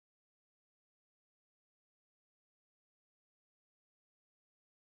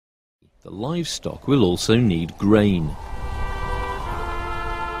The livestock will also need grain.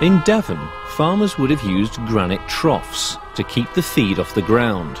 In Devon, farmers would have used granite troughs to keep the feed off the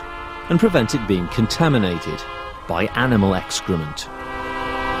ground and prevent it being contaminated by animal excrement.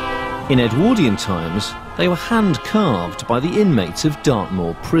 In Edwardian times, they were hand-carved by the inmates of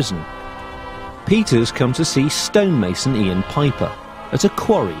Dartmoor prison. Peter's come to see stonemason Ian Piper at a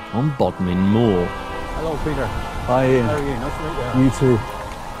quarry on Bodmin Moor. Hello, Peter. Hi, Ian. How are you? Nice to meet you. You too.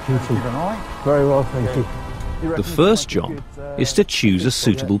 You too. You doing all right? Very well, thank you. The first job is to choose a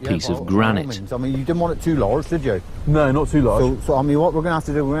suitable piece of granite. I mean, you didn't want it too large, did you? No, not too large. So I mean, what we're going to have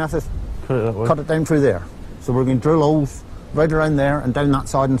to do, we're going to have to cut it down through there. So we're going to drill holes right around there and down that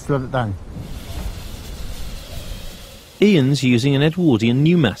side and slit it down. Ian's using an Edwardian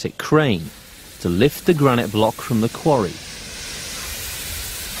pneumatic crane to lift the granite block from the quarry.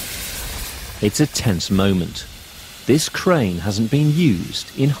 It's a tense moment. This crane hasn't been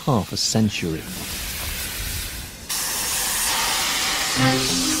used in half a century.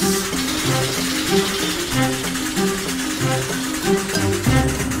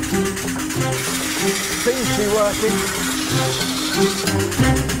 Seems to be working.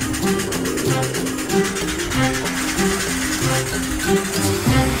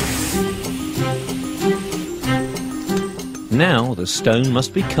 Now the stone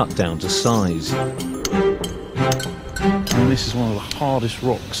must be cut down to size. And this is one of the hardest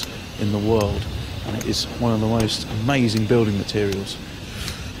rocks in the world, and it is one of the most amazing building materials.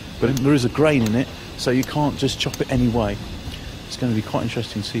 But there is a grain in it, so you can't just chop it any way. It's going to be quite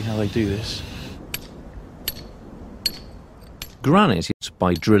interesting to see how they do this. Granite is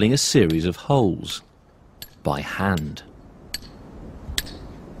by drilling a series of holes by hand.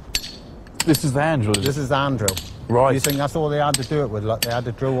 This is the hand drill, is it? This is the hand drill. Right. You think that's all they had to do it with? Like they had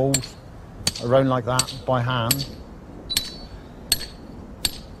to drill holes around like that by hand.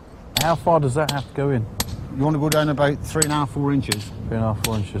 How far does that have to go in? You want to go down about 3.5, 4 inches. 3.5,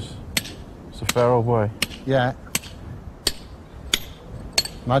 4 inches. It's a fair old way. Yeah.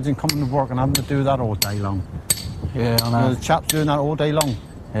 Imagine coming to work and having to do that all day long. Yeah, I You know. know, the chaps doing that all day long.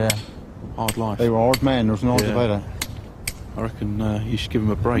 Yeah. Hard life. They were hard men, there's no doubt Yeah. about it. I reckon you should give them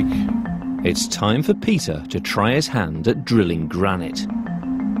a break. It's time for Peter to try his hand at drilling granite.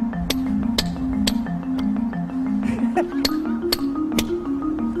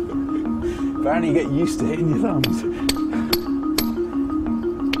 Apparently you get used to hitting your thumbs.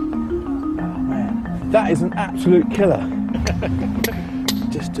 Oh man, that is an absolute killer.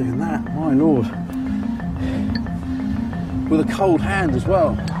 Just doing that, my lord. With a cold hand as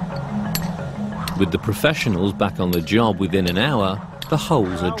well. With the professionals back on the job within an hour, the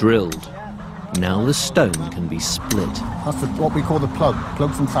holes are drilled. Now the stone can be split. That's what we call the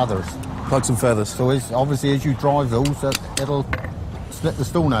plugs and feathers. Plugs and feathers. So obviously as you drive those, it'll split the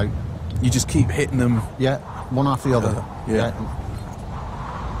stone out. You just keep hitting them. Yeah, one after the other. Yeah.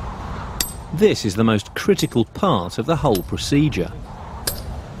 This is the most critical part of the whole procedure.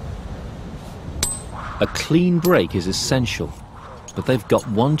 A clean break is essential, but they've got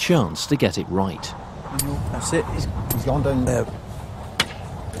one chance to get it right. That's it. He's gone down there.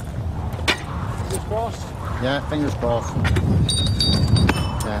 Fingers crossed. Yeah, fingers crossed.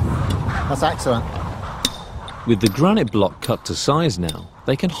 Yeah, that's excellent. With the granite block cut to size now,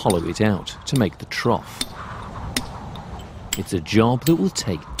 they can hollow it out to make the trough. It's a job that will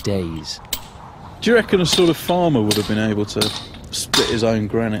take days. Do you reckon a sort of farmer would have been able to split his own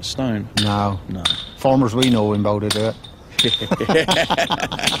granite stone? No. No. Farmers we know in Bow to do it.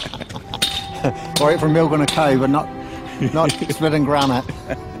 All right for milking a cow, but not splitting granite.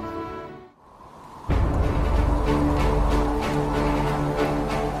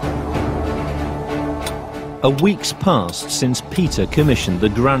 A week's passed since Peter commissioned the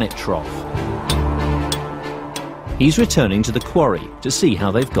Granite Trough. He's returning to the quarry to see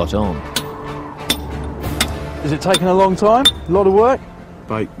how they've got on. Is it taking a long time? A lot of work?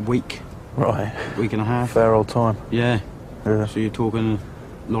 About week, Right. week and a half. Fair old time. Yeah. Yeah. So you're talking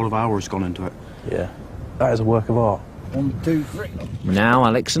a lot of hours gone into it. Yeah. That is a work of art. 1, 2, 3. Now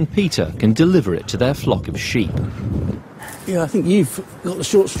Alex and Peter can deliver it to their flock of sheep. Yeah, I think you've got the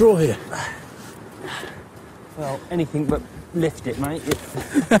short straw here. Well, anything but lift it, mate.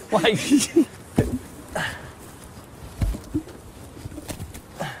 Wait.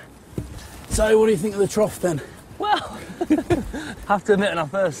 So, what do you think of the trough then? Well, I have to admit, when I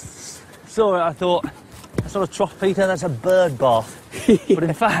first saw it, I thought, that's not a trough, Peter, that's a bird bath. But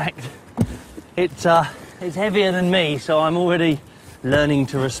in fact, it's heavier than me, so I'm already learning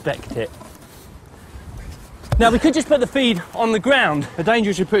to respect it. Now, we could just put the feed on the ground. The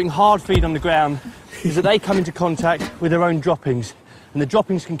danger of putting hard feed on the ground is that they come into contact with their own droppings, and the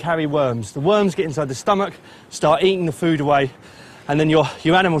droppings can carry worms. The worms get inside the stomach, start eating the food away, and then your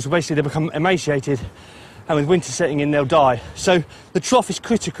animals will basically, they become emaciated, and with winter setting in, they'll die. So the trough is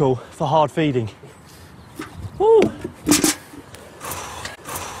critical for hard feeding. Woo.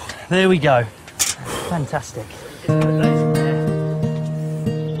 There we go. Fantastic.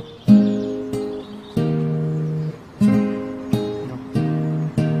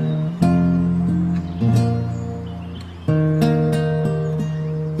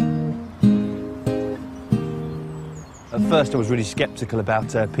 At first I was really sceptical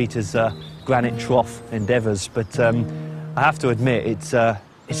about Peter's Granite Trough endeavours, but I have to admit it's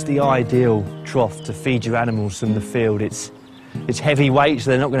the ideal trough to feed your animals from the field. It's heavyweight,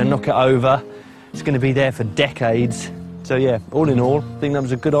 so they're not going to knock it over. It's going to be there for decades. So yeah, all in all, I think that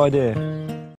was a good idea.